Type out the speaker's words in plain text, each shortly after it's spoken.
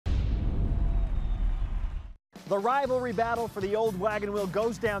The rivalry battle for the old wagon wheel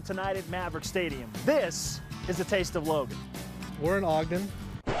goes down tonight at Maverick Stadium. This is the Taste of Logan. We're in Ogden.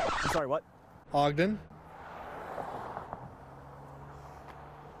 I'm sorry, what? Ogden.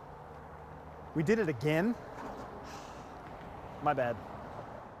 We did it again? My bad.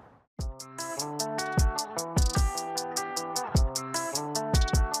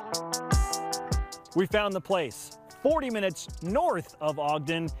 We found the place, 40 minutes north of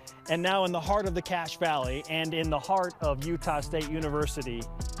Ogden, and now in the heart of the Cache Valley and in the heart of Utah State University.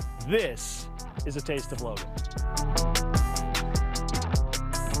 This is a Taste of Logan.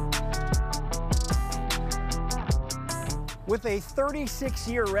 With a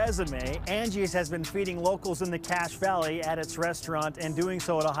 36-year resume, Angie's has been feeding locals in the Cache Valley at its restaurant and doing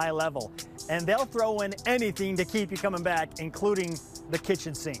so at a high level. And they'll throw in anything to keep you coming back, including the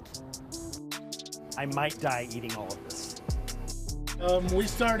kitchen sink. I might die eating all of this. We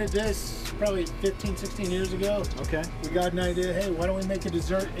started this probably 15, 16 years ago. Okay. We got an idea, hey, why don't we make a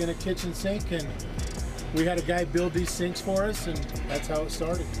dessert in a kitchen sink? And we had a guy build these sinks for us, and that's how it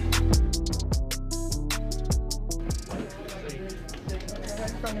started.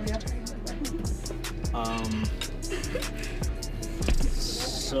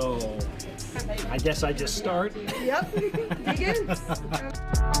 So I guess I just start. Yep, begin.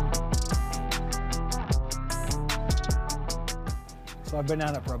 So I've been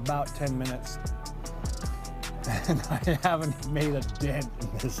at it for about 10 minutes, and I haven't made a dent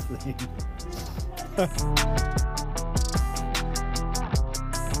in this thing.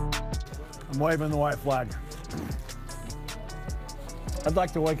 I'm waving the white flag. I'd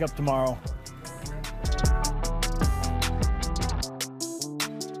like to wake up tomorrow.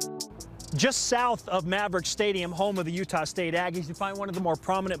 Just south of Maverick Stadium, home of the Utah State Aggies, you find one of the more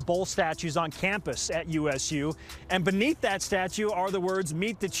prominent bull statues on campus at USU. And beneath that statue are the words,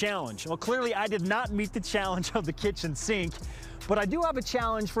 "Meet the challenge." Well, clearly I did not meet the challenge of the kitchen sink, but I do have a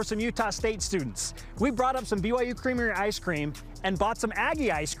challenge for some Utah State students. We brought up some BYU Creamery ice cream and bought some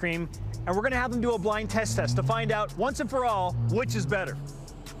Aggie ice cream, and we're gonna have them do a blind test to find out once and for all, which is better.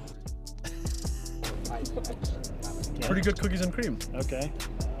 Pretty good cookies and cream. Okay.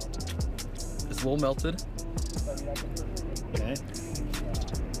 It's a little melted. Okay.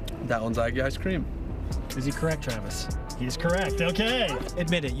 That one's Aggie ice cream. Is he correct, Travis? He's correct. Okay.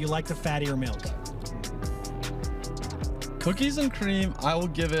 Admit it, you like the fattier milk. Cookies and cream, I will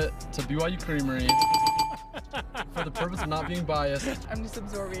give it to BYU Creamery for the purpose of not being biased. I'm just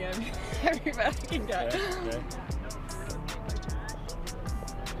absorbing everybody I can get. Okay.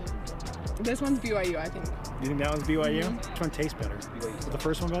 This one's BYU, I think. You think that one's BYU? Which one tastes better? Is the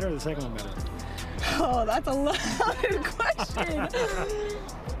first one better or the second one better? Oh, that's a loaded question.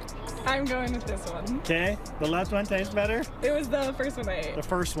 I'm going with this one. Okay, the left one tastes better? It was the first one I ate. The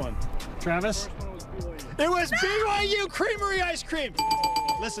first one. Travis? It was BYU Creamery ice cream!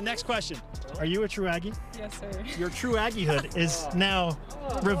 Listen, next question. Are you a true Aggie? Yes, sir. Your true Aggiehood is now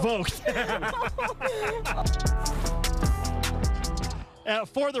revoked.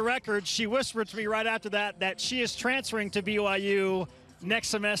 For the record, she whispered to me right after that she is transferring to BYU next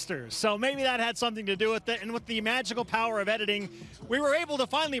semester. So maybe that had something to do with it. And with the magical power of editing, we were able to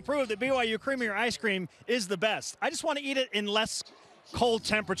finally prove that BYU Creamery ice cream is the best. I just want to eat it in less cold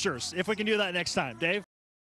temperatures, if we can do that next time. Dave?